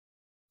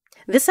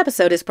This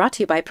episode is brought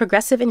to you by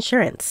Progressive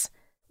Insurance.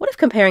 What if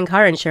comparing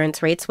car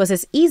insurance rates was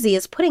as easy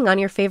as putting on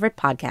your favorite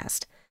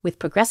podcast? With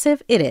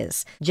Progressive, it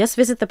is. Just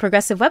visit the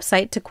Progressive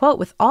website to quote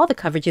with all the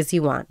coverages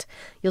you want.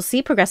 You'll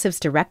see Progressive's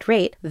direct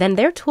rate, then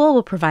their tool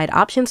will provide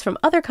options from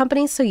other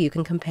companies so you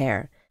can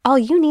compare. All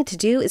you need to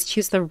do is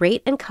choose the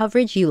rate and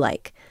coverage you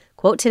like.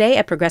 Quote today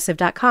at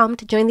Progressive.com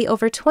to join the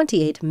over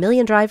 28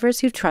 million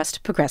drivers who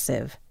trust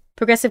Progressive.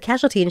 Progressive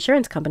Casualty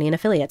Insurance Company and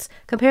Affiliates.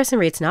 Comparison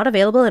rates not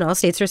available in all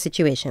states or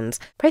situations.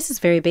 Prices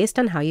vary based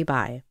on how you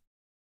buy.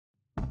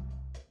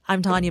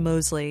 I'm Tanya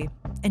Mosley.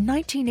 In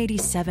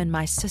 1987,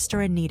 my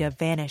sister Anita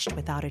vanished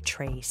without a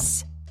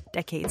trace.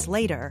 Decades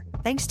later,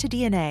 thanks to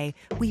DNA,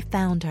 we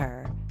found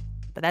her.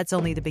 But that's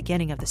only the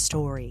beginning of the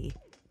story.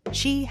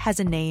 She Has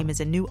a Name is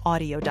a new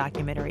audio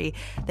documentary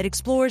that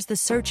explores the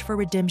search for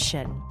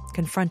redemption,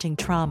 confronting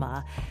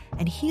trauma,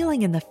 and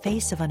healing in the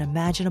face of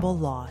unimaginable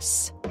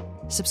loss.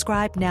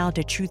 Subscribe now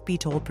to Truth Be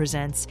Told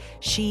presents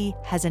She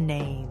Has a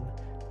Name,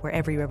 where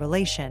every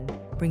revelation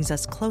brings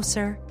us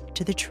closer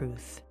to the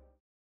truth.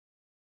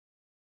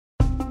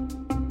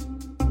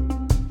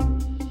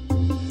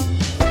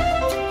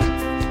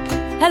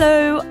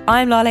 Hello,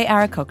 I'm Lale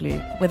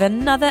Arakoglu with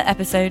another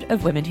episode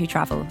of Women Who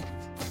Travel.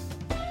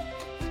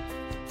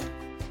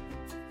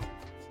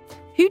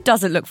 Who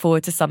doesn't look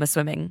forward to summer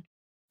swimming?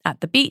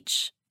 At the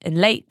beach, in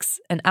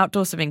lakes, and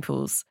outdoor swimming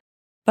pools.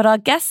 But our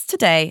guests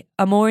today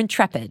are more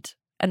intrepid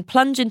and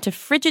plunge into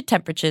frigid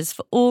temperatures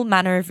for all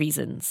manner of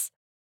reasons.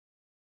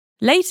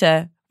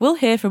 Later, we'll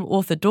hear from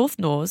author Dorthe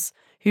Nors,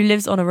 who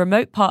lives on a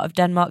remote part of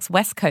Denmark's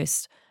west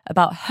coast,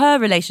 about her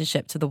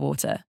relationship to the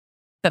water.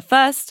 But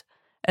first,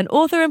 an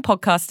author and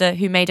podcaster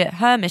who made it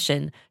her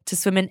mission to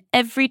swim in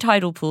every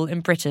tidal pool in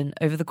Britain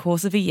over the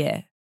course of a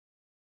year.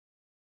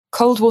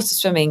 Cold water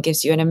swimming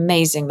gives you an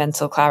amazing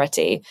mental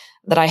clarity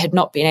that I had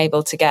not been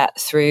able to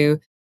get through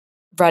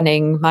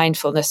running,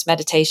 mindfulness,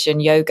 meditation,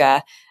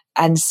 yoga.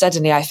 And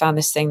suddenly I found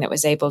this thing that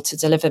was able to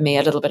deliver me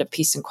a little bit of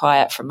peace and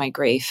quiet from my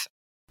grief.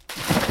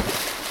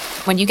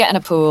 When you get in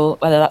a pool,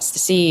 whether that's the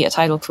sea, a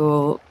tidal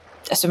pool,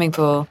 a swimming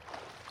pool,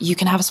 you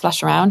can have a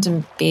splash around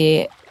and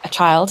be a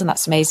child, and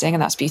that's amazing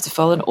and that's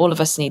beautiful. And all of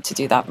us need to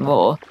do that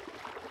more.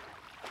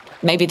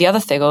 Maybe the other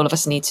thing all of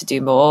us need to do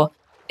more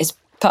is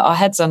put our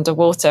heads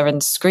underwater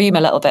and scream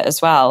a little bit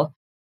as well.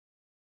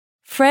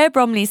 Freya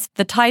Bromley's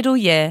The Tidal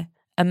Year,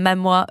 a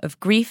memoir of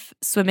grief,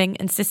 swimming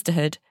and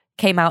sisterhood,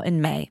 came out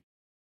in May.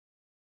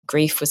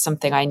 Grief was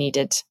something I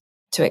needed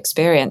to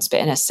experience, but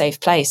in a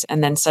safe place.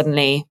 And then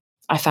suddenly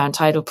I found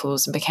tidal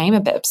pools and became a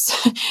bit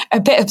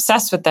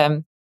obsessed with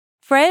them.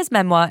 Freya's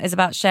memoir is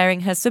about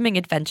sharing her swimming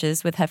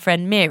adventures with her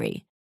friend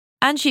Miri,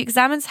 and she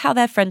examines how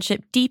their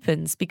friendship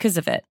deepens because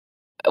of it.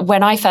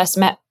 When I first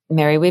met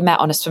Miri, we met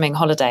on a swimming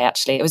holiday,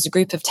 actually. It was a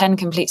group of 10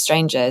 complete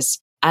strangers,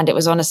 and it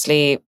was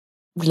honestly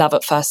love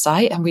at first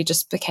sight, and we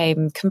just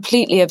became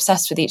completely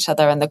obsessed with each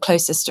other and the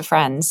closest of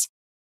friends.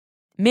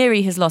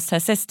 Miri has lost her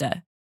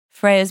sister.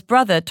 Freya's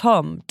brother,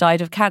 Tom,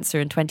 died of cancer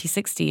in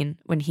 2016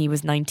 when he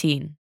was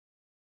 19.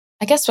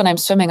 I guess when I'm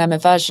swimming, I'm a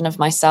version of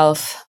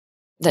myself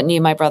that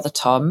knew my brother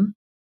Tom,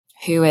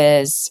 who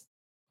is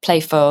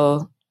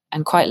playful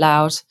and quite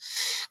loud,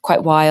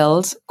 quite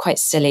wild, quite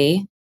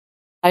silly.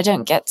 I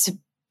don't get to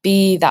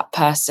be that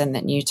person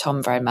that knew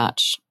Tom very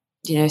much.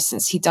 You know,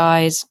 since he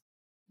died,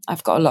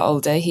 I've got a lot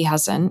older. He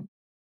hasn't.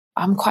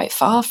 I'm quite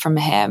far from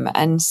him.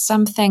 And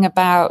something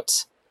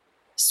about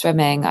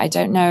swimming, I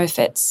don't know if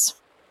it's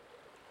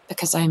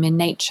because I'm in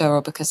nature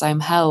or because I'm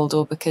held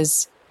or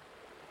because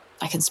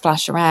I can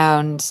splash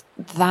around.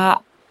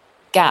 That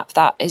gap,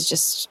 that is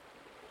just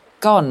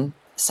gone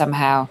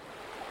somehow.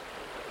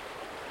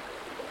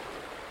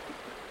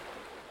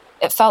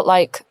 It felt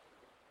like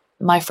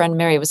my friend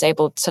Miri was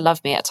able to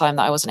love me at a time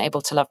that I wasn't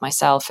able to love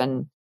myself.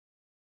 And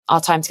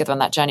our time together on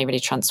that journey really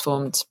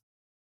transformed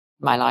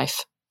my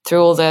life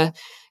through all the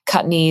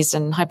cut knees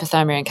and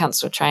hypothermia and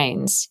cancelled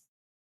trains.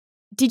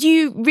 Did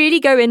you really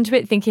go into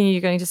it thinking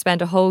you're going to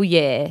spend a whole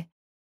year?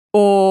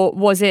 Or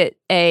was it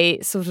a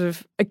sort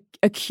of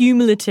a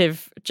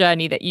cumulative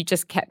journey that you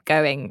just kept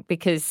going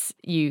because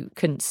you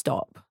couldn't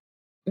stop?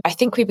 I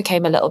think we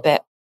became a little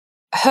bit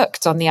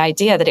hooked on the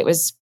idea that it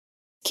was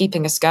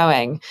keeping us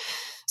going.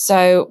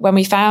 So when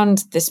we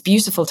found this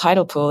beautiful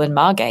tidal pool in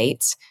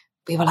Margate,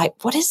 we were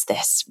like, what is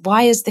this?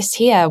 Why is this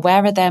here?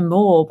 Where are there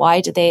more?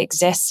 Why do they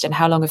exist? And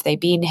how long have they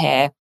been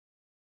here?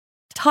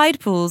 Tide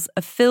pools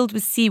are filled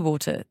with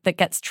seawater that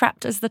gets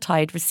trapped as the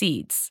tide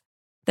recedes.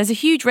 There's a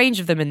huge range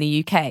of them in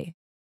the UK,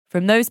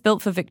 from those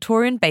built for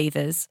Victorian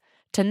bathers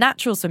to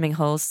natural swimming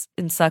holes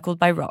encircled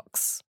by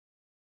rocks.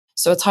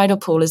 So a tidal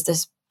pool is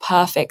this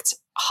perfect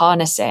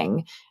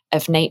harnessing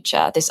of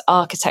nature. This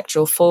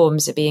architectural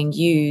forms are being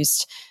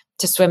used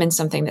to swim in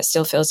something that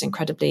still feels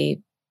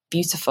incredibly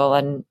beautiful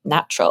and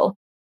natural.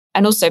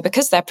 And also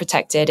because they're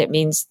protected, it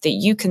means that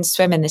you can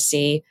swim in the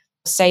sea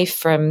safe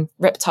from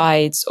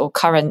riptides or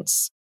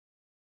currents.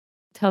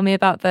 Tell me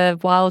about the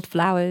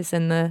wildflowers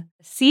and the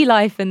sea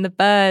life and the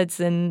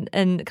birds and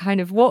kind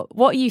of what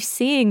are you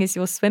seeing as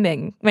you're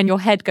swimming when your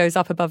head goes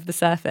up above the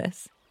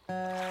surface?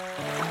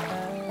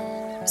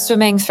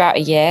 Swimming throughout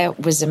a year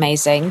was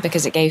amazing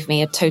because it gave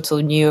me a total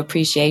new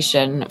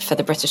appreciation for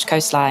the British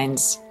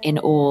coastlines in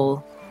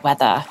all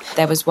weather.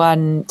 There was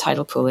one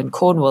tidal pool in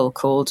Cornwall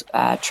called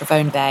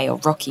Travone Bay or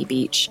Rocky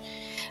Beach,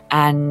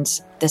 and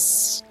the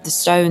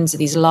stones are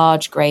these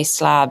large grey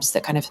slabs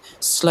that kind of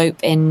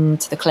slope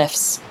into the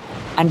cliffs.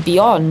 And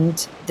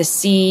beyond, the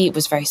sea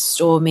was very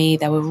stormy.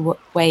 There were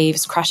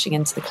waves crashing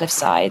into the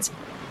cliffside.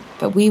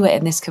 But we were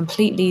in this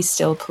completely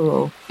still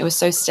pool. It was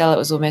so still, it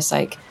was almost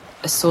like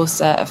a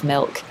saucer of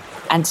milk.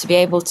 And to be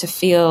able to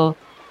feel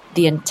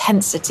the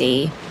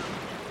intensity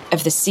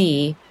of the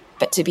sea,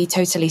 but to be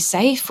totally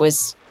safe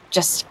was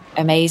just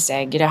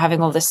amazing. You know,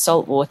 having all this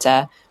salt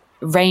water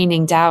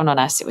raining down on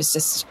us, it was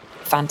just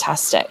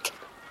fantastic.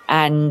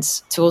 And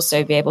to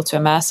also be able to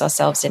immerse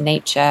ourselves in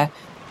nature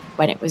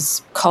when it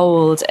was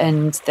cold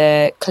and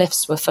the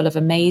cliffs were full of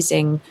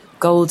amazing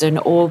golden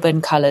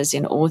auburn colours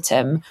in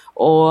autumn,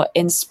 or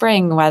in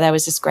spring where there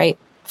was this great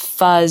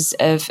fuzz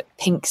of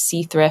pink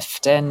sea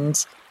thrift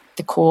and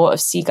the core of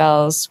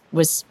seagulls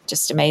was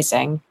just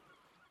amazing.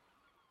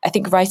 I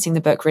think writing the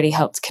book really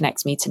helped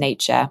connect me to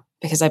nature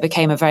because I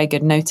became a very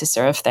good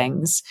noticer of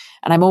things.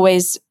 And I'm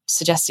always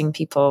suggesting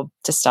people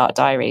to start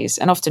diaries.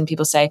 And often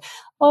people say,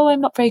 oh,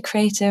 I'm not very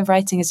creative,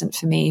 writing isn't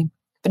for me.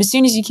 But as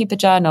soon as you keep a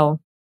journal,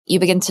 you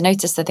begin to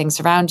notice the things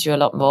around you a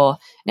lot more,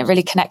 and it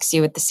really connects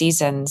you with the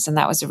seasons. And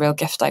that was a real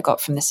gift I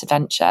got from this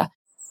adventure.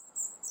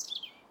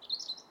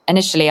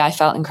 Initially, I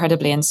felt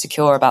incredibly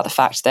insecure about the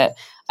fact that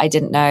I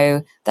didn't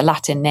know the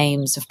Latin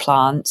names of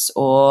plants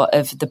or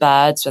of the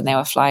birds when they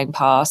were flying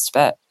past,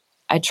 but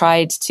I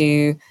tried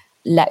to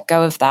let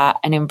go of that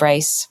and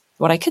embrace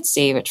what I could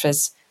see, which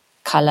was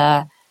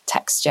colour,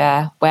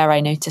 texture, where I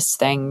noticed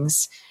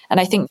things. And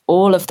I think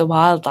all of the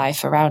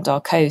wildlife around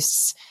our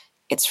coasts,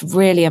 it's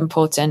really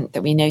important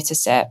that we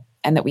notice it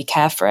and that we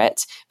care for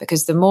it,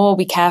 because the more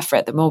we care for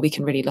it, the more we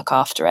can really look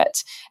after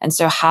it. And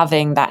so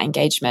having that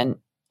engagement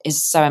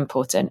is so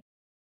important.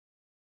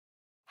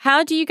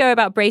 How do you go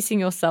about bracing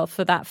yourself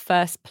for that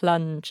first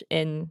plunge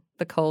in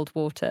the cold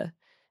water?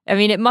 I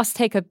mean, it must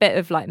take a bit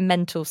of like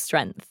mental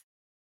strength.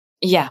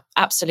 Yeah,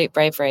 absolute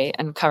bravery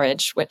and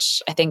courage,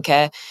 which I think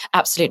are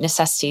absolute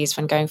necessities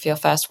when going for your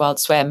first wild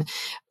swim.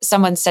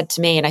 Someone said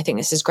to me, and I think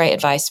this is great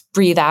advice,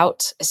 breathe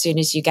out as soon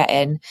as you get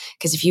in,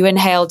 because if you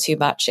inhale too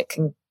much, it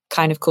can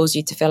kind of cause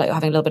you to feel like you're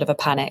having a little bit of a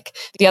panic.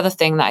 The other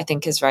thing that I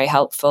think is very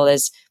helpful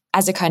is,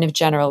 as a kind of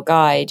general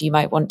guide, you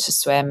might want to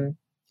swim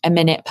a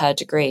minute per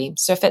degree.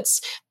 So if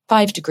it's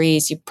 5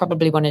 degrees, you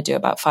probably want to do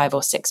about 5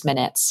 or 6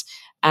 minutes.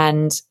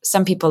 And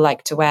some people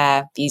like to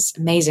wear these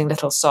amazing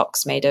little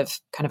socks made of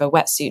kind of a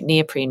wetsuit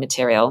neoprene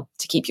material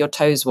to keep your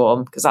toes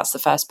warm, because that's the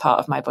first part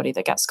of my body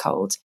that gets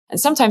cold. And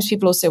sometimes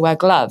people also wear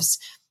gloves,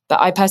 but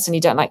I personally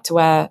don't like to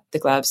wear the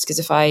gloves because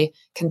if I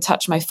can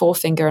touch my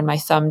forefinger and my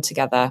thumb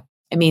together,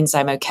 it means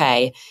I'm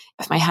okay.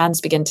 If my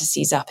hands begin to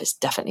seize up, it's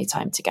definitely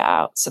time to get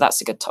out. So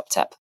that's a good top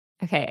tip.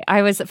 Okay,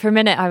 for a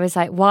minute, I was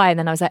like, why? And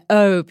then I was like,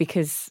 oh,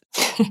 because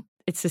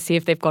it's to see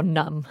if they've gone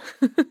numb.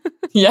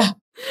 Yeah.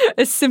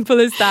 As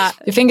simple as that.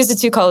 Your fingers are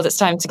too cold, it's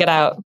time to get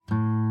out.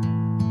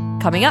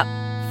 Coming up,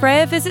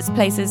 Freya visits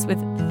places with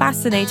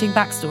fascinating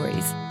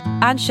backstories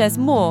and shares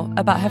more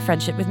about her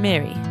friendship with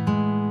Miri.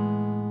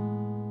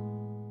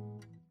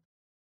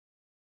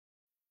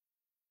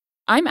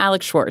 I'm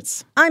Alex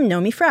Schwartz. I'm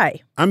Nomi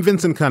Fry. I'm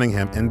Vincent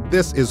Cunningham, and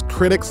this is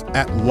Critics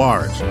at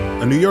Large,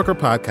 a New Yorker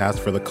podcast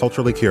for the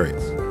culturally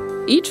curious.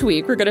 Each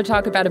week, we're going to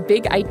talk about a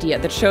big idea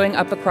that's showing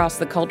up across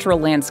the cultural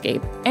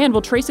landscape, and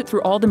we'll trace it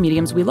through all the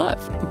mediums we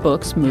love: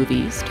 books,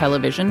 movies,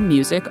 television,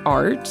 music,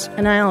 art.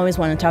 And I always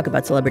want to talk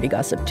about celebrity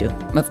gossip, too.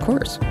 Of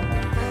course.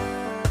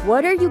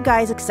 What are you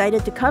guys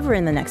excited to cover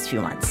in the next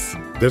few months?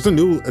 There's a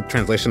new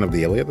translation of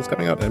the Iliad that's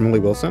coming out, Emily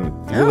Wilson.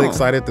 Really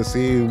excited to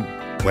see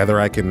whether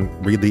I can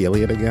read the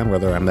Iliad again,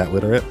 whether I'm that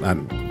literate. I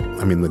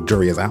mean, the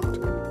jury is out.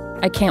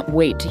 I can't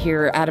wait to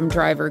hear Adam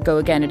Driver go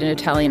again in an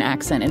Italian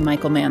accent in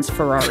Michael Mann's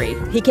Ferrari.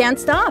 He can't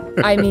stop.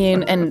 I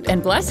mean,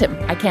 and bless him.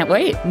 I can't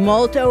wait.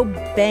 Molto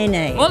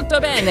bene.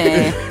 Molto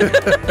bene.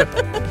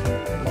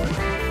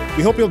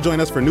 We hope you'll join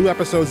us for new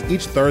episodes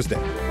each Thursday.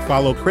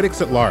 Follow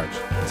Critics at Large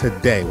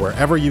today,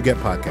 wherever you get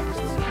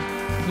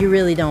podcasts. You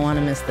really don't want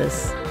to miss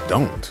this.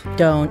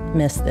 Don't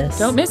miss this.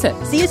 Don't miss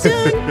it. See you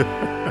soon.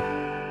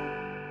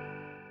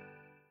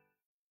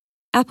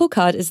 Apple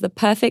Card is the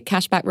perfect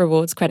cashback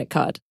rewards credit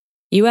card.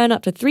 You earn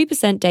up to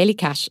 3% daily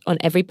cash on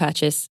every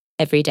purchase,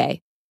 every day.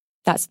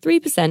 That's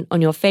 3%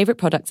 on your favorite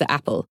products at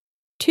Apple,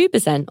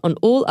 2% on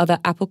all other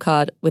Apple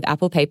Card with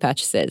Apple Pay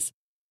purchases,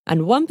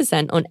 and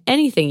 1% on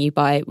anything you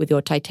buy with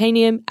your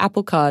titanium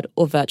Apple Card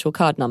or virtual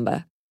card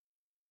number.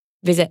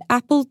 Visit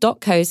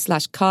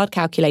apple.co/card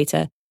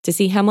calculator to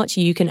see how much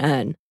you can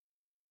earn.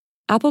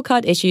 Apple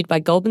Card issued by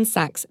Goldman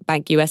Sachs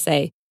Bank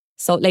USA,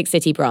 Salt Lake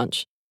City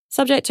branch.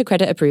 Subject to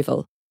credit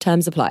approval.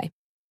 Terms apply.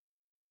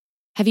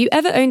 Have you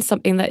ever owned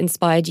something that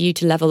inspired you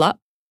to level up?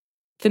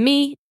 For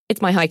me,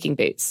 it's my hiking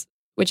boots,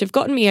 which have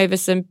gotten me over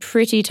some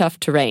pretty tough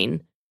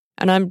terrain.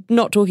 And I'm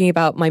not talking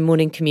about my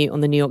morning commute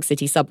on the New York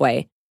City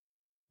subway.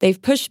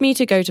 They've pushed me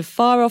to go to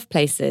far-off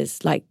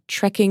places like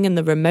trekking in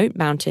the remote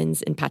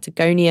mountains in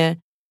Patagonia,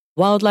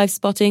 wildlife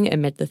spotting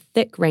amid the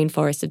thick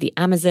rainforest of the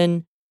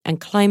Amazon,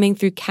 and climbing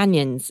through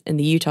canyons in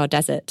the Utah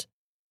desert.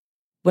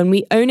 When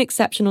we own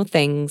exceptional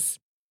things,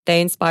 they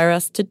inspire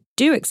us to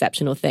do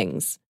exceptional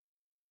things.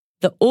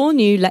 The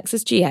all-new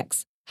Lexus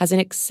GX has an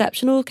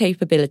exceptional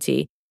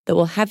capability that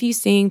will have you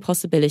seeing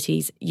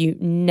possibilities you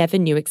never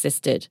knew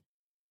existed.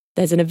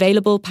 There's an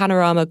available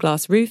panorama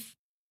glass roof,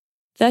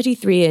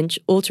 33-inch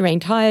all-terrain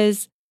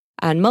tyres,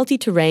 and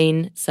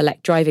multi-terrain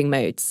select driving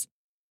modes.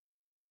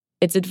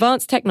 Its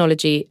advanced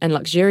technology and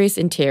luxurious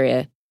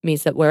interior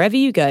means that wherever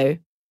you go,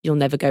 you'll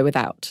never go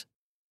without.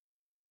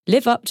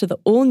 Live up to the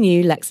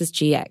all-new Lexus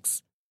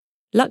GX.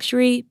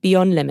 Luxury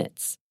beyond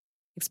limits.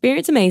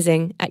 Experience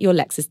amazing at your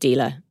Lexus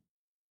dealer.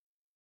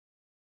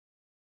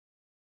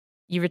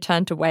 You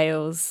returned to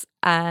Wales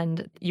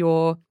and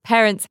your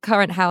parents'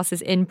 current house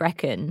is in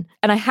Brecon.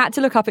 And I had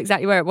to look up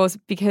exactly where it was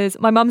because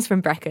my mum's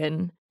from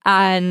Brecon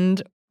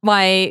and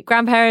my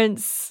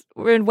grandparents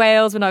were in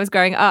Wales when I was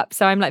growing up.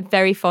 So I'm like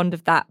very fond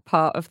of that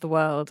part of the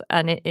world.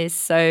 And it is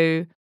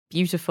so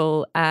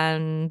beautiful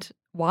and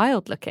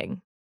wild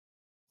looking.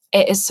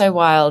 It is so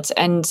wild,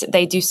 and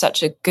they do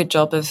such a good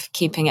job of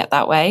keeping it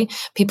that way.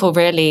 People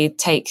really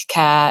take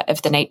care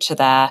of the nature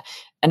there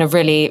and are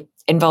really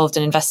involved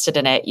and invested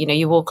in it. You know,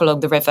 you walk along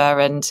the river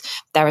and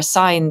there are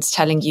signs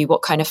telling you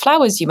what kind of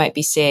flowers you might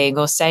be seeing,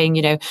 or saying,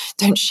 you know,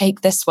 don't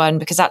shake this one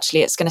because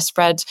actually it's going to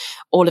spread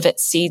all of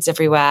its seeds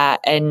everywhere.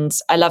 And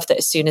I love that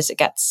as soon as it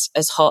gets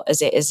as hot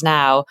as it is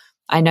now,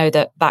 I know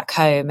that back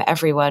home,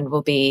 everyone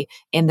will be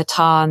in the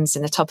tarns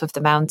in the top of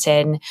the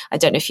mountain. I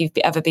don't know if you've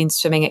ever been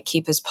swimming at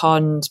Keeper's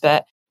Pond,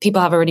 but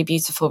people have a really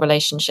beautiful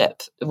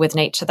relationship with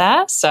nature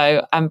there.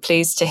 So I'm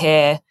pleased to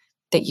hear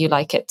that you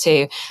like it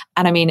too.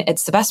 And I mean,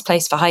 it's the best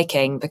place for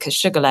hiking because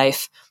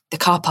Sugarloaf, the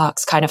car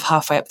park's kind of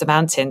halfway up the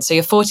mountain. So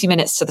you're 40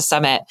 minutes to the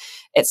summit.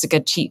 It's a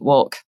good cheat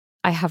walk.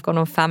 I have gone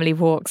on family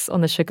walks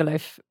on the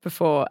Sugarloaf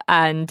before.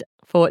 And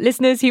for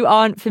listeners who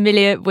aren't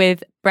familiar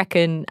with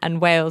Brecon and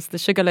Wales, the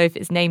Sugarloaf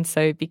is named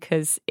so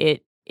because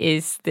it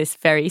is this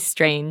very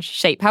strange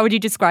shape. How would you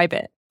describe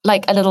it?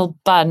 Like a little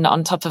bun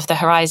on top of the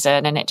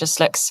horizon, and it just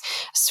looks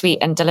sweet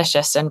and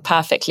delicious and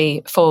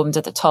perfectly formed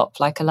at the top,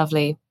 like a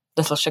lovely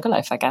little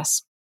sugarloaf, I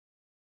guess.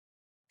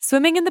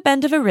 Swimming in the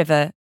bend of a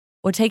river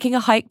or taking a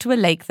hike to a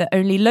lake that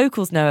only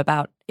locals know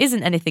about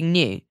isn't anything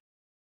new.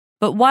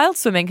 But wild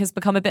swimming has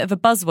become a bit of a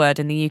buzzword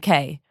in the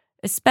UK,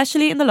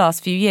 especially in the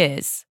last few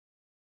years.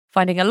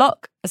 Finding a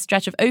loch, a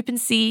stretch of open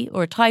sea,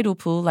 or a tidal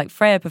pool like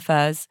Freya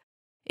prefers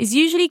is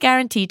usually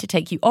guaranteed to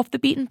take you off the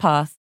beaten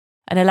path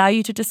and allow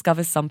you to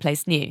discover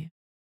someplace new.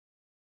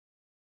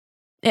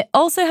 It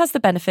also has the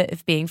benefit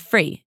of being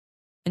free,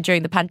 and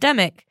during the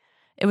pandemic,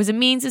 it was a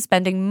means of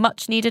spending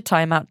much-needed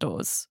time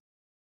outdoors.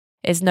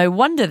 It's no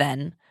wonder,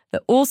 then,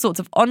 that all sorts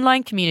of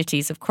online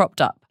communities have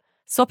cropped up,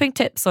 swapping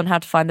tips on how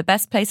to find the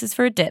best places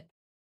for a dip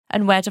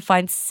and where to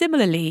find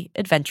similarly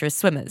adventurous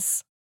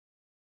swimmers.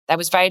 There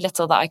was very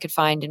little that I could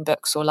find in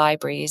books or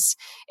libraries.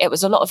 It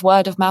was a lot of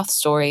word-of-mouth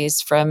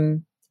stories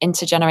from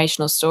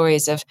intergenerational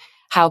stories of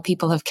how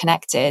people have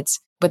connected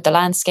with the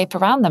landscape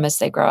around them as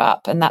they grow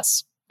up. And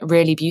that's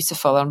really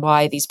beautiful, and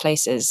why these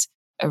places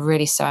are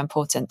really so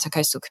important to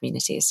coastal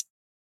communities.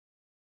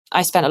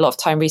 I spent a lot of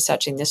time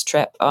researching this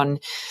trip on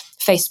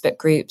Facebook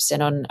groups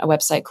and on a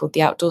website called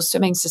the Outdoor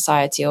Swimming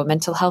Society, or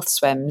Mental Health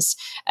Swims.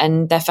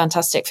 And they're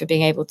fantastic for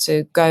being able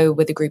to go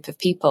with a group of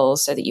people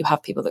so that you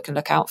have people that can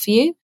look out for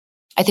you.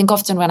 I think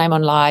often when I'm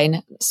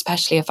online,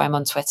 especially if I'm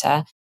on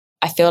Twitter,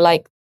 I feel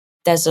like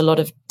there's a lot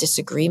of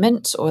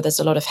disagreement or there's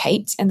a lot of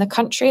hate in the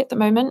country at the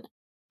moment.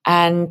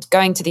 And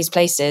going to these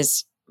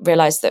places,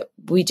 realize that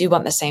we do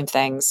want the same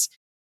things.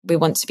 We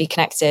want to be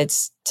connected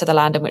to the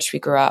land in which we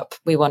grew up.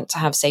 We want to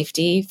have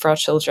safety for our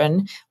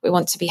children. We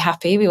want to be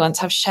happy. We want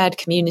to have shared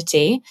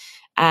community.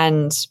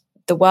 And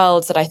the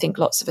world that I think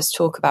lots of us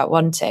talk about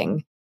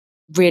wanting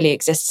really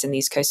exists in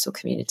these coastal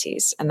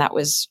communities. And that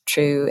was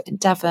true in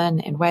Devon,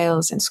 in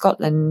Wales, in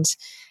Scotland.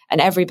 And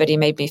everybody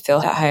made me feel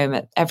at home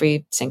at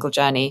every single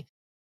journey.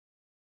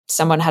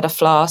 Someone had a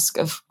flask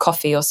of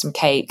coffee or some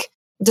cake.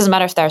 It doesn't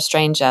matter if they're a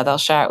stranger, they'll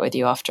share it with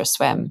you after a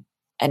swim.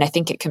 And I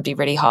think it can be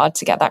really hard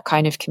to get that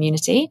kind of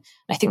community.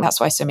 And I think that's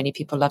why so many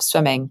people love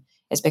swimming,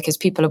 is because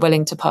people are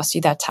willing to pass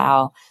you their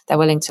towel. They're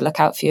willing to look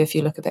out for you if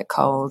you look a bit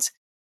cold.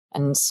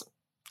 And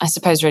I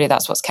suppose really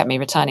that's what's kept me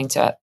returning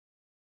to it.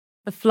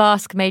 The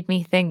flask made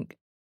me think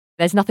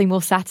there's nothing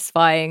more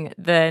satisfying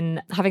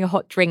than having a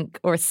hot drink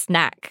or a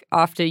snack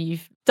after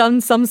you've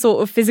done some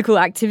sort of physical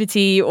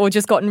activity or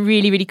just gotten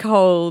really, really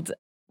cold.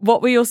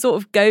 What were your sort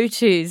of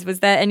go-tos? Was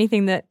there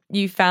anything that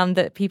you found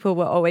that people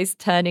were always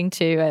turning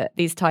to at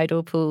these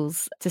tidal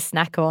pools to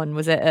snack on?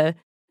 Was it a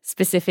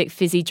specific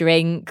fizzy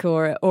drink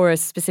or a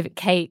specific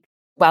cake?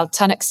 Well,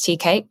 Tunnock's tea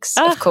cakes,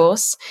 of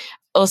course.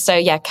 Also,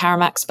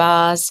 Caramax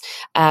bars,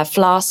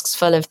 flasks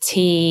full of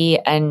tea,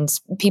 and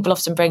people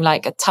often bring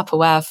like a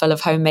Tupperware full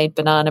of homemade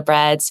banana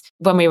breads.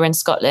 When we were in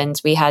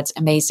Scotland, we had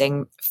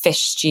amazing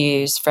fish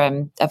stews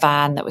from a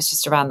van that was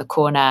just around the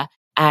corner.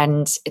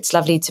 And it's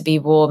lovely to be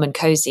warm and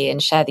cozy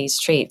and share these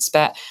treats.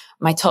 But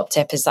my top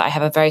tip is that I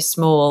have a very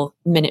small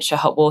miniature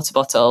hot water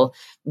bottle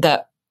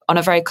that on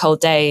a very cold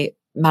day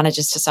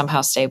manages to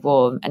somehow stay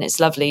warm. And it's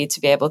lovely to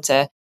be able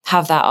to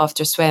have that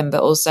after a swim,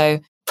 but also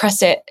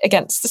press it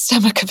against the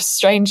stomach of a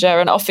stranger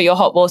and offer your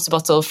hot water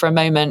bottle for a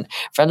moment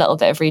for a little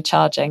bit of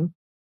recharging.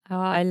 Oh,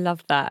 I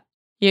love that.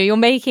 You're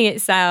making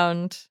it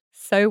sound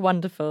so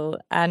wonderful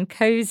and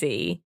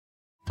cozy.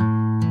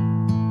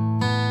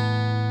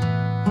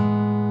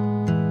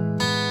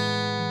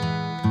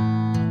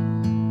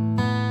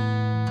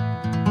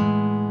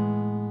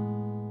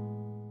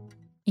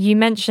 You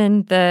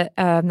mentioned that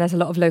there's a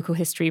lot of local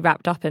history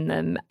wrapped up in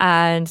them,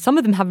 and some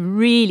of them have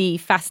really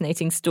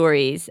fascinating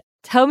stories.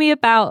 Tell me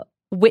about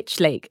Witch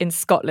Lake in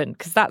Scotland,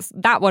 because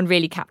that one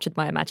really captured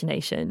my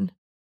imagination.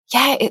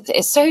 Yeah,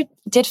 it so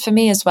did for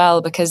me as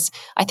well, because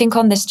I think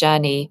on this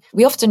journey,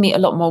 we often meet a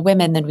lot more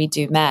women than we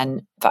do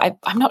men. But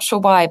I'm not sure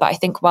why, but I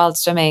think wild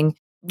swimming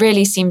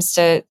really seems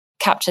to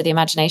capture the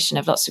imagination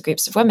of lots of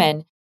groups of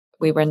women.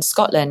 We were in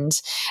Scotland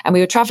and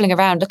we were traveling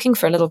around looking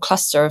for a little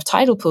cluster of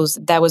tidal pools.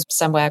 There was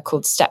somewhere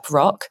called Step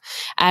Rock,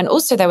 and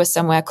also there was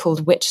somewhere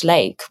called Witch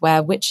Lake,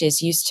 where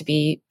witches used to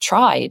be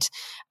tried,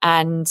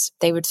 and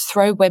they would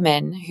throw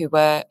women who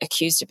were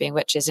accused of being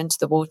witches into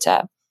the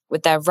water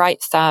with their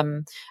right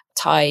thumb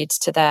tied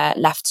to their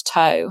left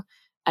toe.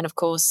 And of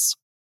course,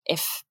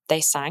 if they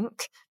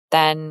sank,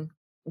 then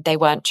they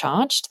weren't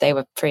charged. They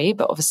were free,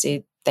 but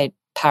obviously they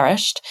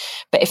perished.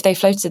 But if they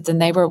floated, then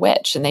they were a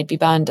witch and they'd be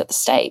burned at the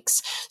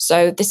stakes.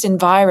 So this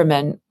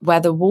environment where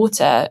the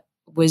water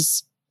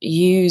was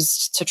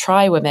used to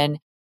try women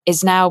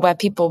is now where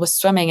people were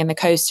swimming in the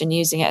coast and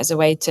using it as a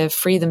way to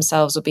free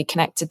themselves or be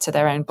connected to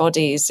their own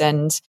bodies.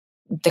 And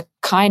the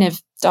kind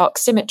of dark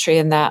symmetry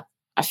in that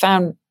I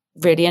found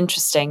really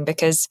interesting,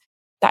 because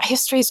that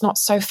history is not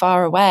so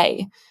far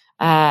away.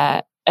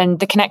 And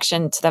the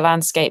connection to the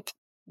landscape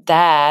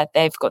there,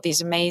 they've got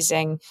these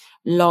amazing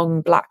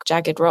long black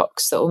jagged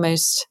rocks that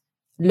almost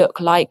look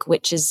like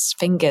witches'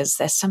 fingers.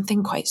 There's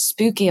something quite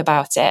spooky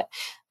about it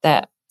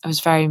that I was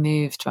very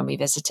moved when we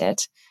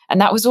visited.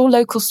 And that was all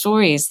local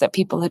stories that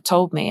people had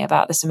told me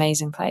about this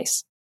amazing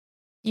place.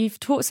 You've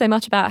talked so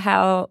much about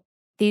how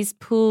these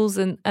pools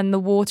and the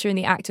water and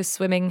the act of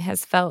swimming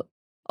has felt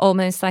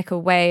almost like a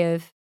way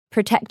of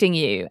protecting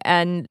you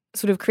and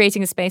sort of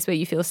creating a space where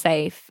you feel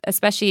safe,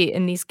 especially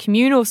in these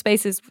communal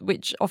spaces,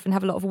 which often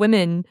have a lot of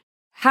women.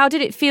 How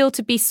did it feel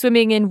to be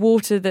swimming in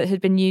water that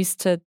had been used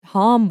to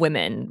harm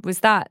women? Was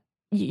that,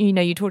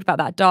 you talked about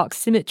that dark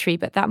symmetry,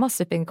 but that must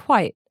have been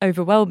quite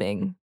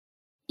overwhelming.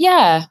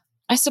 Yeah,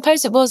 I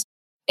suppose it was.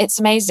 It's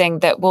amazing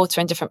that water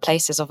in different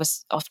places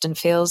often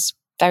feels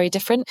very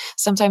different.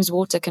 Sometimes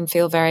water can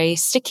feel very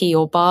sticky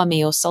or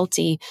balmy or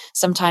salty.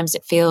 Sometimes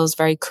it feels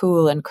very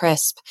cool and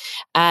crisp.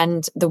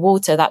 And the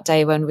water that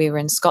day when we were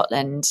in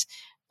Scotland,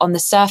 on the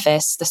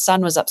surface, the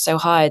sun was up so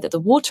high that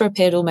the water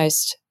appeared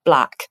almost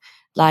black,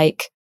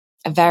 like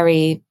a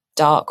very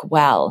dark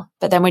well.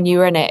 But then when you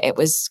were in it, it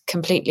was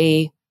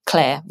completely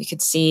clear. You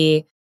could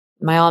see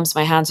my arms,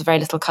 my hands, with very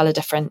little colour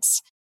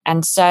difference.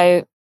 And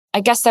so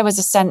I guess there was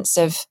a sense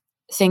of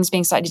things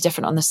being slightly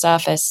different on the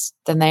surface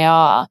than they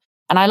are.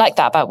 And I like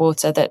that about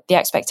water, that the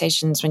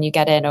expectations when you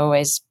get in are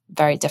always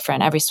very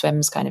different. Every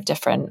swim's kind of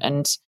different.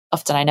 And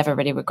often I never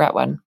really regret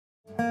one.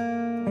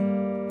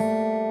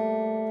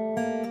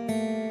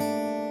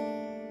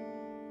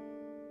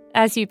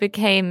 As you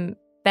became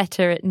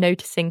better at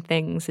noticing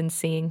things and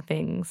seeing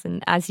things,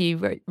 and as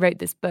you wrote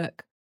this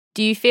book,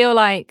 do you feel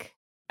like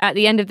at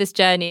the end of this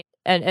journey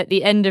and at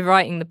the end of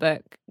writing the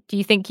book, do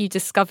you think you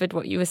discovered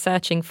what you were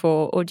searching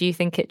for, or do you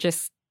think it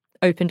just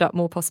opened up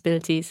more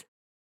possibilities?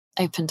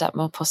 Opened up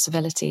more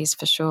possibilities,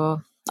 for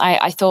sure.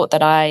 I thought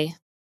that I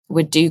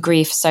would do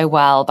grief so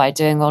well by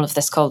doing all of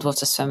this cold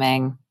water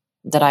swimming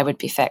that I would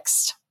be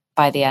fixed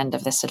by the end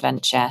of this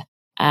adventure.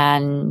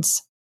 And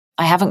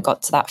I haven't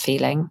got to that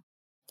feeling.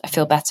 I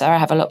feel better. I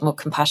have a lot more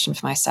compassion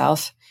for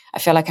myself. I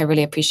feel like I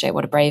really appreciate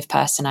what a brave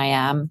person I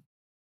am.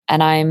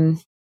 And I'm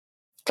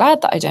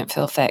glad that I don't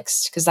feel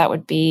fixed, because that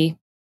would be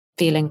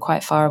feeling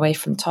quite far away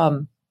from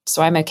Tom.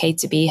 So I'm okay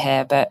to be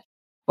here, but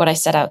what I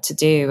set out to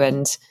do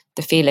and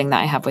the feeling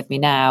that I have with me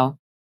now,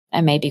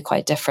 it may be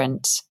quite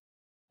different.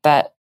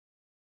 But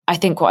I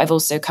think what I've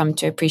also come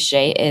to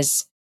appreciate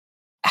is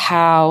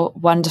how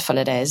wonderful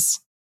it is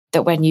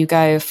that when you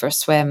go for a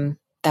swim,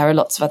 there are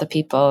lots of other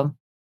people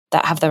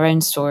that have their own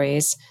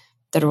stories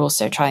that are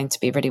also trying to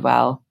be really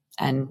well.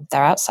 And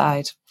they're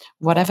outside,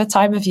 whatever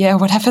time of year,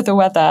 whatever the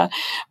weather,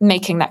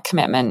 making that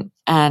commitment.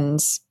 And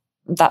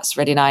that's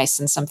really nice,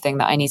 and something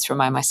that I need to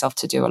remind myself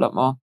to do a lot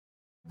more.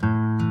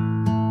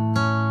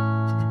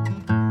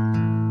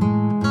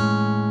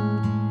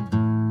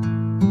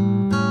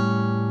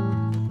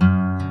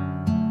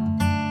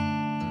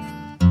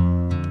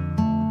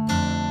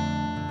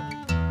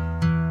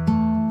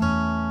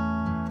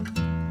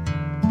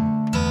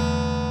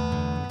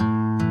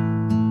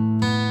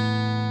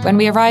 When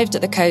we arrived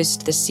at the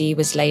coast, the sea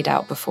was laid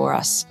out before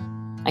us.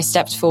 I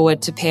stepped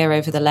forward to peer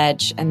over the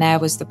ledge, and there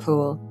was the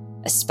pool,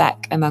 a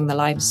speck among the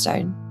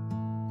limestone.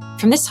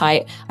 From this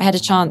height, I had a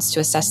chance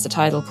to assess the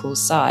tidal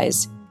pool's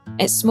size.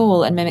 It's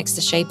small and mimics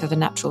the shape of a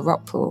natural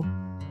rock pool.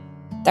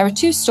 There are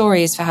two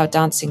stories for how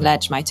Dancing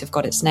Ledge might have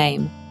got its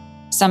name.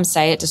 Some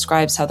say it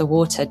describes how the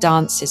water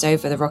dances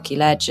over the rocky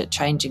ledge at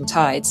changing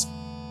tides,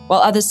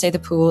 while others say the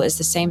pool is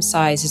the same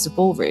size as a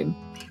ballroom.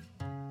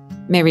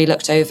 Miri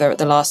looked over at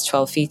the last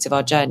 12 feet of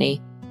our journey.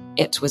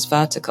 It was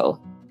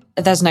vertical.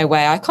 There's no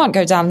way, I can't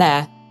go down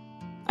there.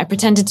 I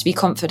pretended to be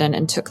confident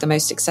and took the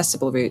most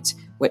accessible route,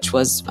 which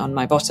was on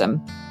my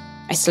bottom.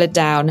 I slid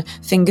down,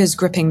 fingers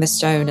gripping the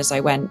stone as I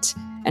went,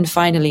 and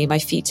finally my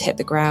feet hit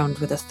the ground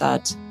with a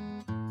thud.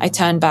 I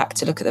turned back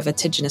to look at the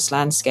vertiginous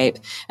landscape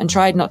and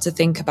tried not to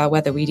think about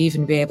whether we'd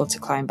even be able to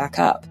climb back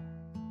up.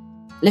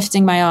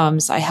 Lifting my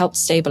arms, I helped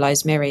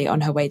stabilize Miri on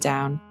her way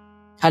down.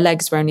 Her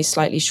legs were only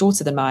slightly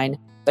shorter than mine,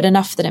 but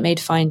enough that it made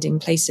finding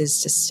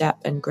places to step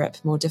and grip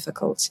more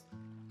difficult.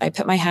 I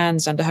put my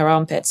hands under her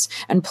armpits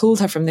and pulled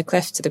her from the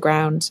cliff to the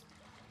ground.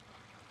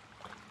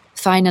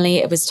 Finally,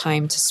 it was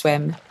time to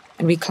swim,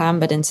 and we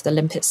clambered into the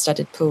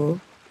limpet-studded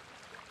pool.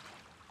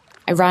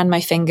 I ran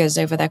my fingers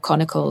over their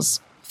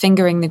conicals,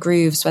 fingering the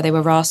grooves where they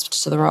were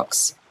rasped to the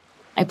rocks.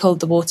 I pulled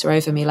the water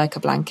over me like a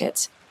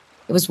blanket.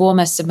 It was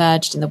warmer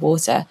submerged in the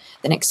water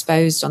than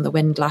exposed on the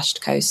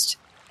wind-lashed coast.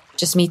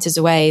 Just meters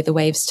away, the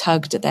waves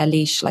tugged at their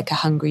leash like a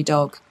hungry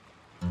dog.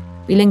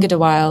 We lingered a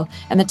while,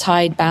 and the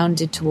tide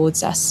bounded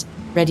towards us,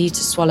 ready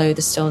to swallow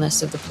the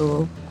stillness of the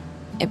pool.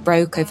 It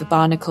broke over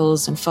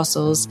barnacles and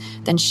fossils,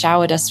 then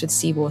showered us with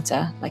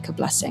seawater like a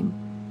blessing.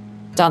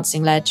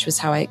 Dancing Ledge was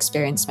how I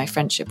experienced my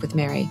friendship with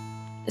Miri,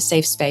 a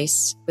safe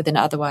space within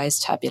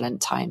otherwise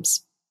turbulent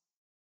times.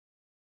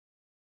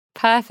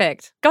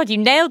 Perfect. God, you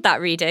nailed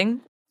that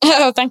reading.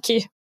 Oh, thank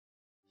you.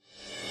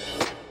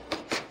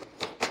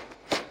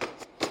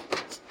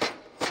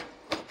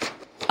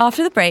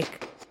 After the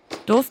break,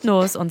 Dorthe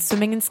Nors on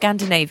swimming in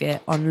Scandinavia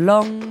on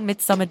long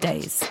midsummer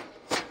days.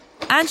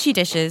 And she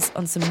dishes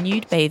on some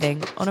nude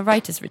bathing on a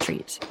writer's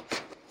retreat.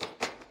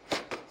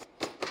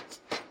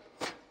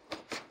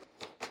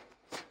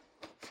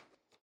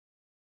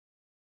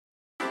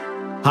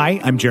 Hi,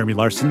 I'm Jeremy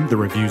Larson, the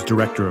reviews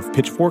director of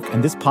Pitchfork,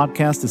 and this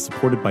podcast is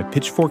supported by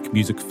Pitchfork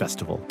Music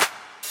Festival.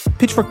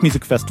 Pitchfork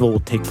Music Festival will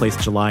take place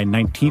July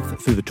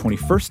 19th through the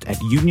 21st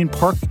at Union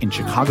Park in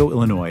Chicago,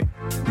 Illinois.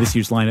 This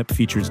year's lineup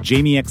features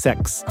Jamie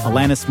XX,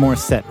 Alanis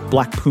Morissette,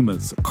 Black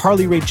Pumas,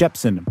 Carly Rae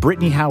Jepsen,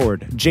 Brittany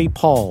Howard, J.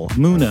 Paul,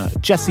 Muna,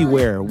 Jessie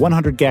Ware,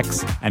 100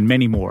 Gex, and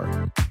many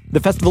more. The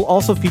festival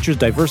also features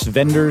diverse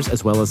vendors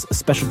as well as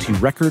specialty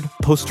record,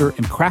 poster,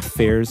 and craft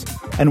fairs,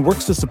 and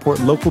works to support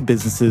local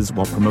businesses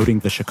while promoting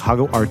the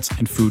Chicago arts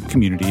and food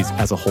communities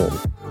as a whole.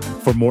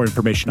 For more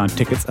information on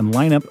tickets and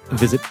lineup,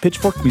 visit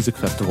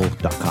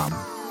pitchforkmusicfestival.com.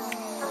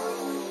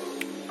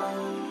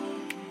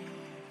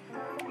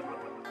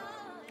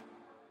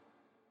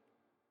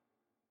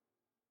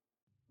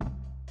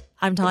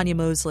 I'm Tanya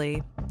Mosley.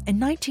 In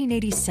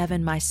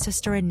 1987, my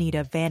sister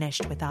Anita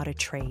vanished without a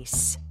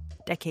trace.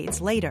 Decades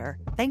later,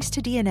 thanks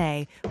to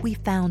DNA, we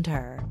found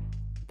her.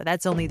 But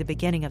that's only the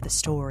beginning of the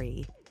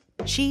story.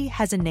 She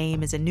Has a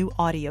Name is a new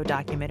audio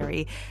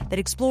documentary that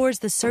explores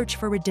the search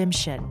for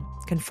redemption,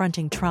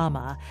 confronting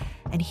trauma,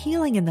 and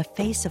healing in the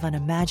face of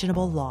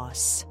unimaginable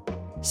loss.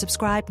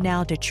 Subscribe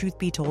now to Truth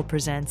Be Told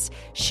presents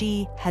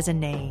She Has a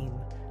Name,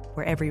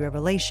 where every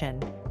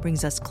revelation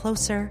brings us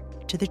closer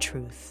to the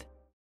truth.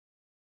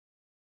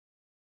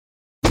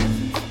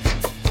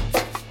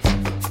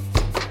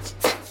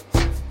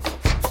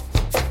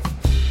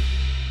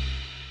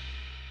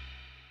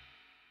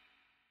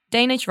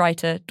 Danish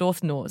writer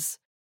Dorthe Nors,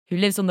 who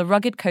lives on the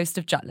rugged coast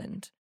of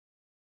Jutland.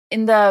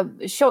 In the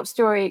short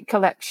story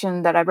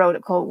collection that I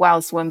wrote called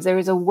Wild Swims, there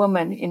is a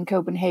woman in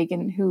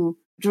Copenhagen who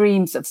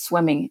dreams of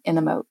swimming in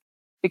a moat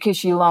because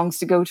she longs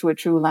to go to a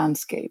true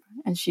landscape.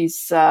 And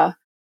she's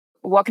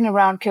walking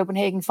around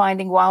Copenhagen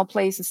finding wild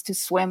places to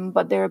swim,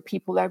 but there are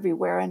people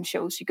everywhere. And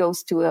so she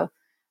goes to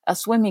a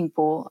swimming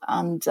pool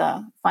and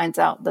finds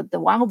out that the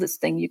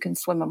wildest thing you can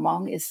swim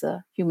among is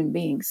human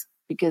beings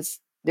because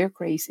they're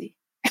crazy.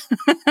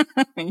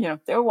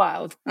 They're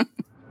wild.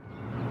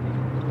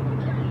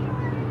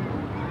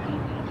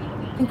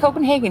 In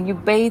Copenhagen, you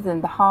bathe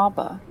in the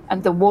harbor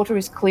and the water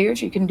is clear,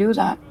 so you can do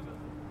that.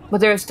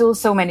 But there are still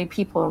so many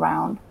people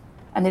around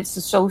and it's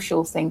a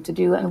social thing to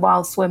do. And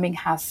while swimming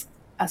has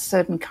a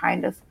certain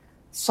kind of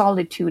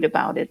solitude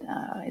about it,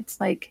 it's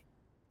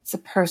a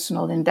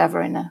personal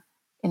endeavor in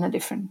a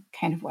different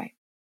kind of way.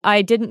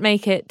 I didn't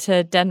make it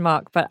to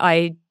Denmark, but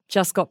I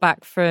just got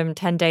back from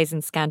 10 days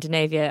in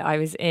Scandinavia. I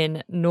was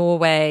in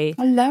Norway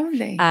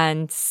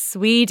and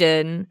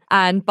Sweden.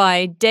 And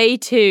by day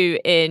 2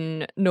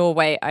 in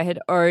Norway, I had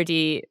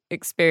already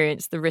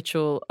experienced the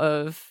ritual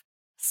of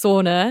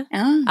sauna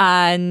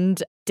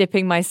and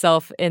dipping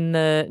myself in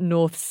the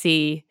North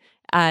Sea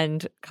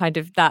and kind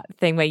of that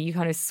thing where you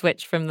kind of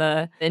switch from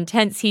the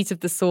intense heat of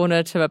the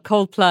sauna to a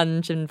cold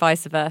plunge and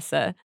vice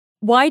versa.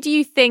 Why do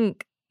you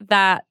think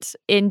that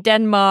in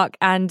Denmark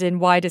and in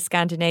wider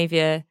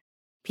Scandinavia,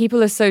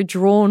 people are so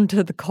drawn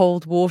to the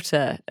cold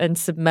water and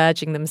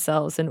submerging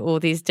themselves in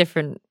all these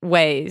different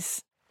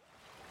ways?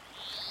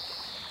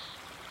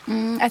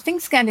 I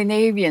think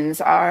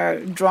Scandinavians are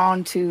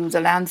drawn to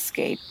the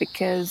landscape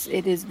because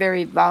it is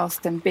very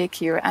vast and big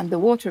here, and the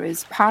water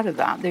is part of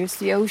that. There's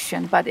the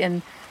ocean, but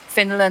in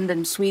Finland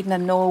and Sweden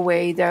and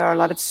Norway, there are a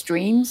lot of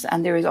streams,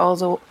 and there is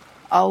also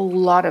a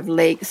lot of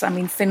lakes. I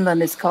mean,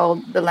 Finland is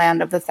called the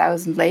land of the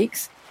thousand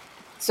lakes.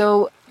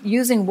 So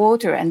using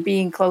water and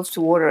being close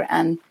to water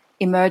and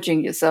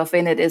immersing yourself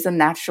in it is a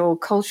natural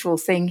cultural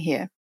thing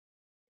here.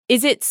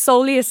 Is it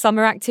solely a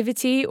summer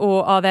activity,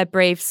 or are there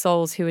brave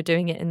souls who are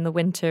doing it in the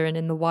winter and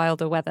in the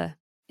wilder weather?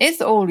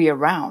 It's all year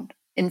round.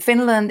 In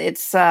Finland,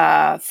 it's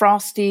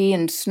frosty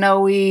and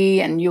snowy,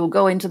 and you'll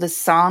go into the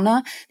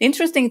sauna. The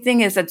interesting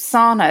thing is that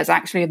sauna is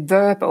actually a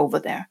verb over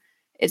there.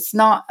 It's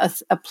not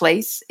a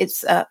place.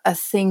 It's a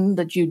thing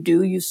that you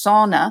do. You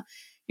sauna.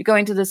 You go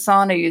into the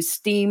sauna, you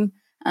steam,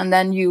 and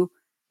then you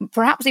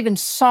perhaps even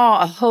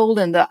saw a hole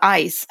in the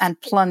ice and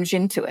plunge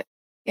into it.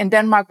 In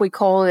Denmark, we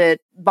call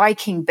it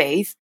Viking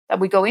bathe. That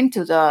we go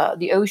into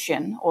the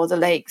ocean or the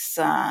lakes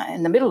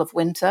in the middle of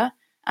winter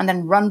and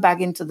then run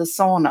back into the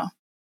sauna.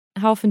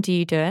 How often do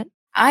you do it?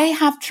 I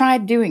have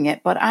tried doing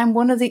it, but I'm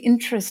one of the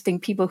interesting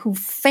people who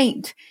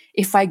faint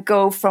if I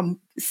go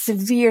from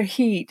severe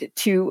heat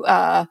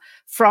to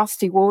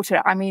frosty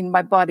water. I mean,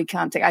 my body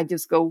can't take. I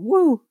just go,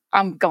 woo,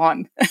 I'm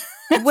gone.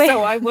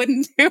 So I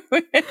wouldn't do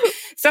it.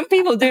 Some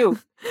people do.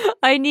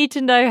 I need to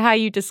know how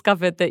you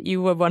discovered that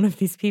you were one of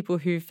these people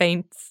who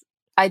faints.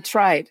 I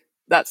tried.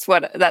 That's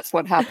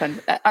what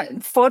happened.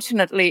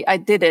 Fortunately, I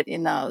did it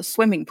in a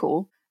swimming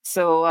pool,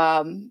 so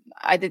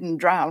I didn't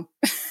drown.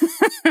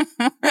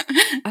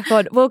 I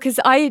thought, well, because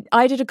I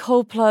did a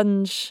cold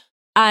plunge,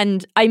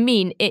 and I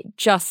mean, it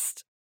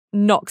just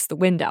knocks the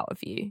wind out of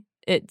you.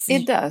 It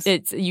does.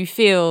 You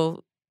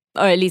feel,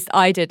 or at least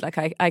I did, like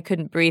I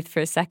couldn't breathe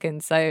for a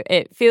second. So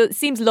it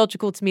seems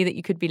logical to me that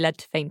you could be led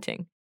to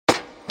fainting.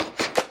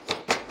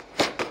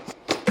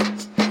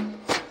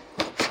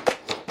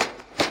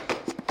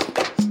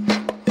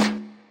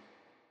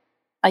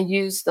 I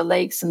use the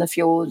lakes and the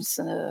fjords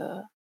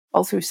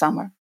all through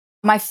summer.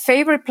 My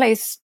favorite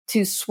place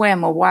to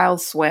swim or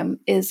wild swim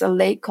is a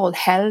lake called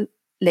Hell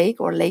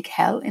Lake or Lake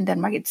Hell in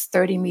Denmark. It's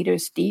 30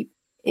 meters deep.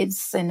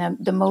 It's in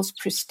the most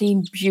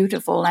pristine,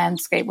 beautiful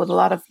landscape with a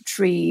lot of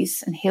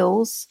trees and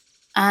hills.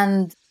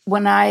 And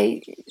when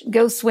I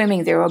go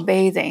swimming there or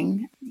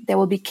bathing, there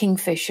will be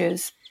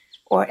kingfishers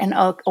and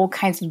all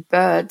kinds of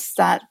birds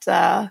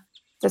that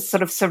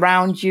sort of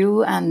surround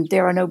you, and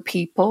there are no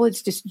people.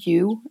 It's just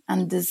you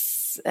and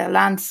this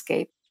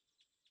landscape.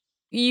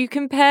 You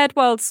compared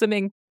wild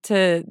swimming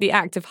to the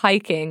act of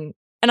hiking.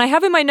 And I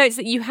have in my notes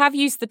that you have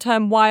used the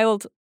term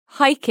wild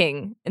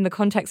hiking in the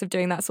context of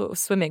doing that sort of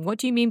swimming. What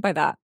do you mean by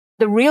that?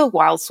 The real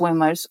wild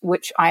swimmers,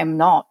 which I am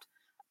not,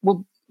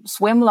 will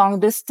swim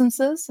long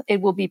distances. It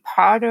will be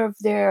part of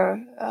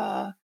their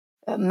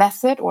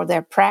method or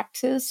their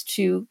practice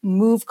to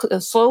move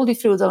slowly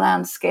through the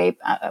landscape.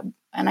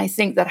 And I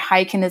think that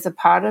hiking is a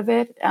part of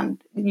it.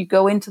 And you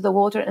go into the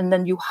water and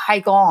then you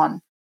hike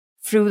on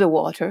through the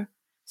water.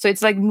 So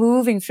it's like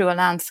moving through a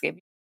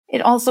landscape.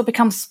 It also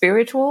becomes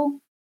spiritual,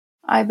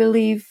 I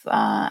believe.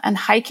 And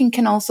hiking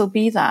can also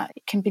be that.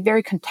 It can be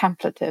very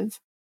contemplative.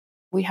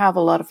 We have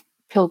a lot of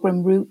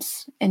pilgrim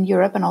routes in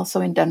Europe and also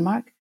in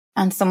Denmark.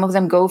 And some of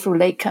them go through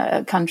lake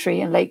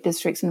country and lake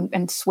districts,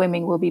 and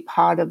swimming will be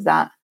part of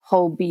that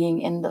whole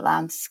being in the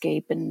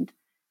landscape and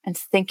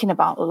thinking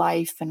about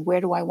life and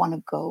where do I want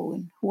to go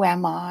and who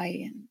am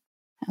I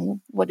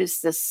and what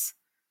is this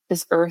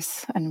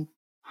earth and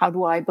how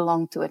do I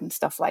belong to it and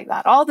stuff like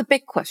that. All the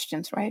big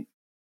questions, right?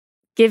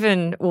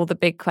 Given all the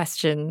big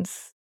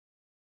questions,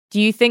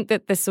 do you think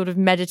that this sort of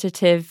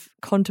meditative,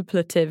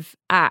 contemplative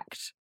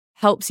act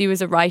helps you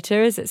as a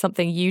writer? Is it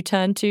something you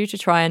turn to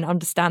try and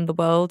understand the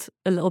world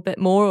a little bit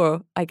more,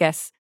 or I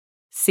guess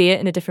see it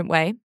in a different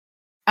way?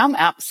 I'm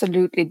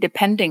absolutely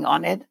depending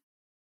on it.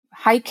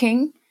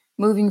 Hiking,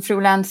 moving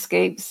through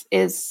landscapes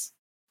is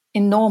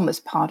enormous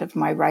part of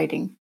my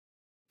writing.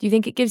 Do you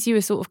think it gives you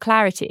a sort of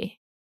clarity?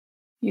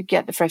 You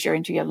get the fresh air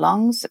into your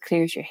lungs, it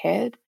clears your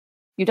head.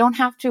 You don't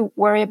have to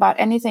worry about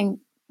anything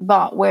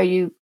but where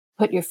you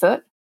put your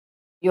foot.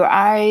 Your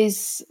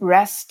eyes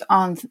rest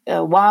on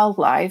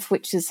wildlife,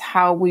 which is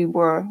how we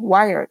were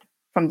wired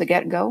from the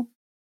get-go.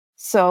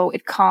 So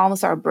it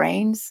calms our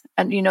brains.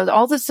 And,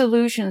 all the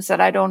solutions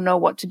that I don't know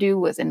what to do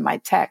with in my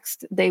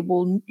text, they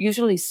will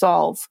usually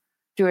solve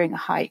during a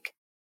hike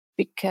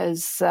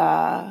because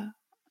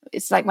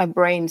it's like my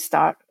brain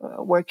start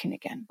working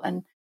again.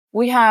 And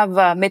we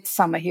have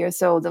midsummer here,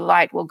 so the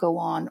light will go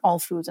on all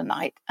through the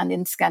night. And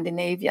in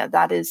Scandinavia,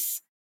 that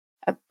is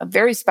a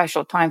very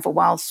special time for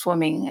wild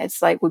swimming.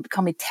 It's like we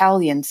become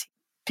Italians.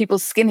 People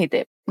skinny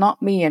dip.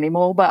 Not me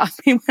anymore, but I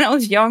mean, when I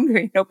was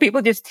younger,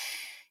 people just...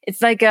 It's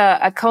like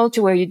a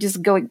culture where you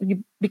just go,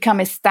 you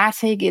become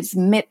ecstatic. It's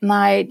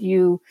midnight.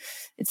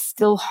 It's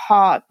still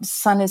hot. The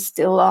sun is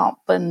still up,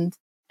 and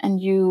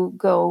you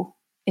go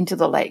into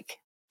the lake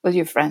with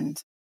your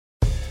friends.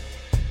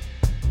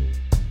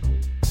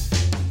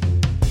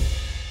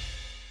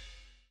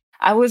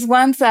 I was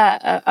once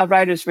at a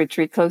writer's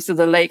retreat close to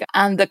the lake,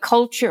 and the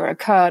culture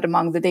occurred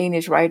among the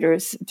Danish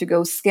writers to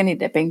go skinny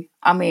dipping.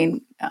 I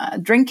mean,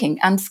 drinking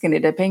and skinny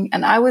dipping.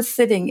 And I was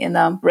sitting in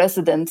a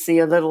residency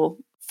a little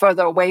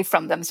further away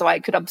from them so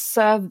I could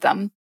observe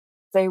them.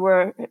 They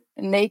were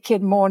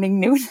naked morning,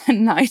 noon,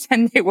 and night,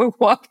 and they were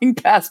walking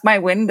past my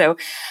window.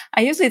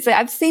 I usually say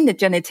I've seen the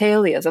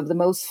genitalias of the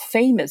most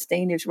famous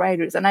Danish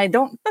writers, and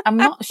I'm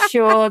not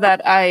sure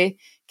that I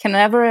can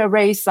ever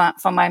erase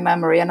that from my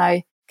memory, and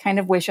I kind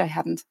of wish I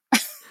hadn't.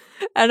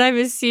 And I'm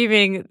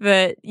assuming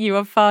that you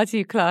are far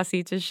too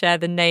classy to share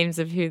the names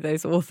of who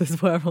those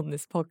authors were on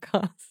this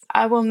podcast.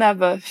 I will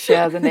never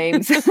share the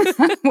names.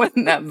 I will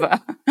never.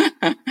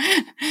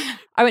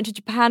 I went to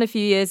Japan a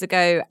few years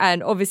ago,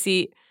 and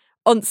obviously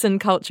onsen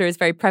culture is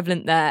very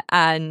prevalent there,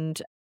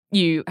 and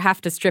you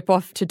have to strip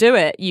off to do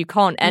it. You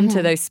can't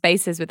enter those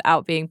spaces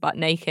without being butt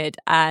naked.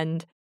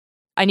 And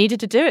I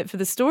needed to do it for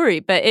the story,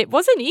 but it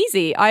wasn't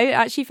easy. I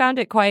actually found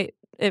it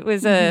it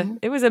was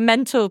a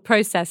mental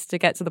process to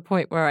get to the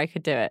point where I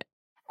could do it.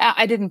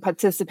 I didn't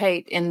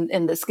participate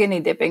in the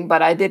skinny dipping,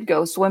 but I did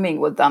go swimming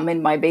with them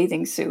in my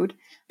bathing suit,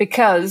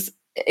 because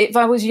if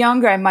I was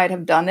younger, I might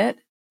have done it.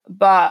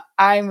 But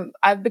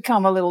I've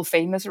become a little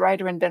famous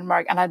writer in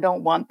Denmark, and I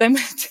don't want them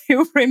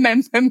to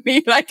remember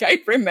me like I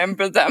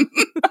remember them.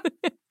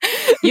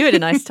 You had a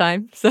nice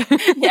time. So.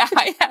 Yeah,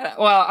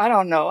 I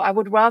don't know. I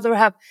would rather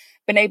have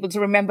been able to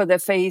remember their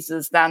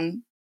faces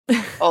than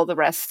all the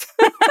rest.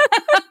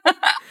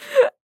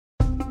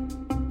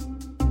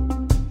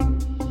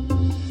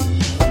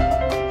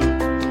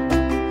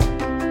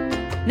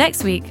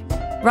 Next week,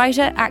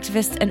 writer,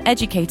 activist and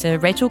educator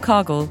Rachel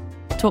Cargill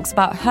talks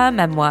about her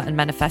memoir and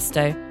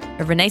manifesto,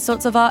 A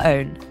Renaissance of Our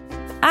Own,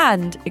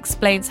 and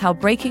explains how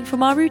breaking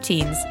from our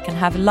routines can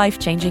have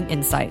life-changing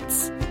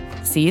insights.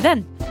 See you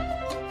then.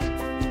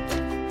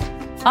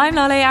 I'm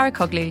Lale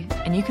Arakoglu,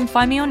 and you can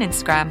find me on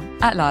Instagram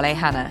at Lale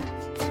Hannah.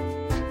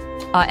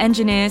 Our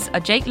engineers are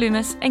Jake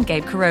Loomis and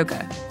Gabe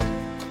Kuroga.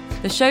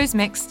 The show's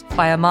mixed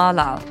by Amar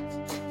Lal.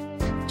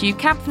 Duke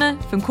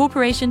Kampfner from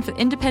Corporation for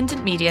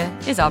Independent Media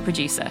is our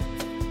producer.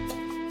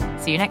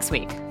 See you next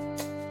week.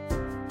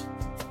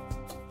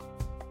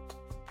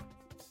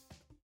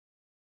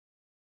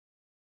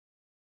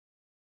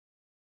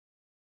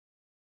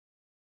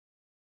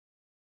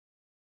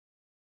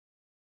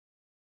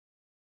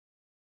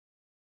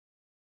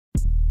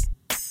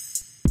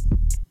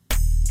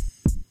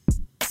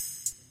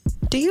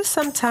 Do you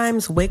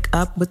sometimes wake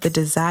up with the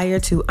desire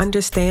to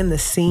understand the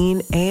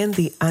seen and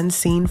the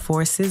unseen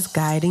forces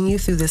guiding you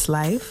through this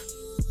life?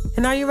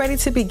 And are you ready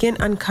to begin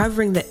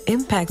uncovering the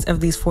impact of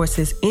these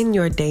forces in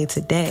your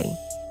day-to-day?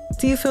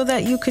 Do you feel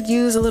that you could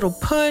use a little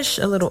push,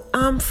 a little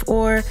oomph,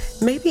 or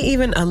maybe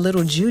even a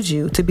little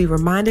juju to be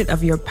reminded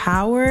of your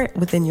power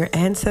within your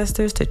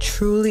ancestors to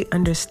truly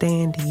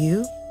understand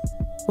you?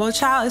 Well,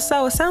 child, if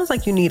so, it sounds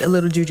like you need a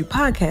Little Juju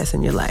podcast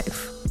in your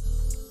life.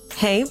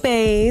 Hey,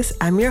 bays,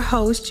 I'm your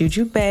host,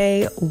 Juju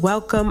Bay.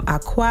 Welcome,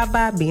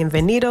 Aquaba,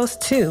 bienvenidos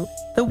to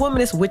the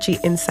Womanist Witchy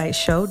Insight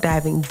Show,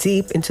 diving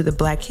deep into the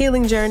Black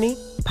healing journey,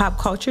 pop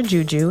culture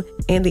juju,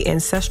 and the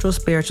ancestral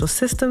spiritual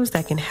systems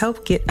that can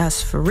help get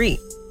us free.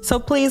 So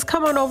please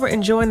come on over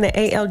and join the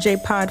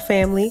ALJ Pod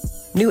family.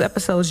 New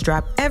episodes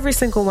drop every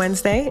single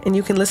Wednesday, and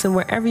you can listen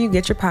wherever you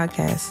get your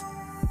podcasts.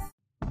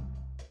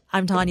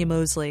 I'm Tanya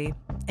Mosley.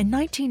 In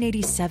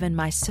 1987,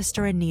 my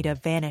sister Anita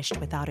vanished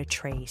without a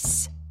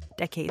trace.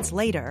 Decades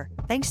later,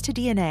 thanks to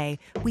DNA,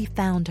 we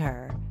found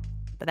her.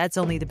 But that's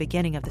only the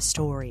beginning of the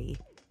story.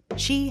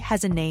 She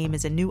Has a Name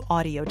is a new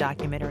audio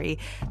documentary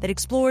that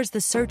explores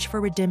the search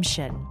for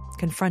redemption,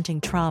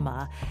 confronting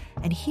trauma,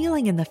 and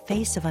healing in the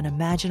face of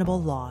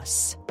unimaginable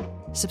loss.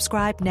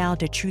 Subscribe now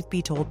to Truth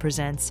Be Told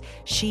presents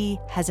She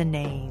Has a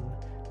Name,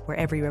 where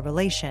every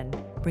revelation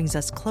brings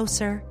us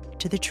closer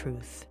to the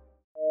truth.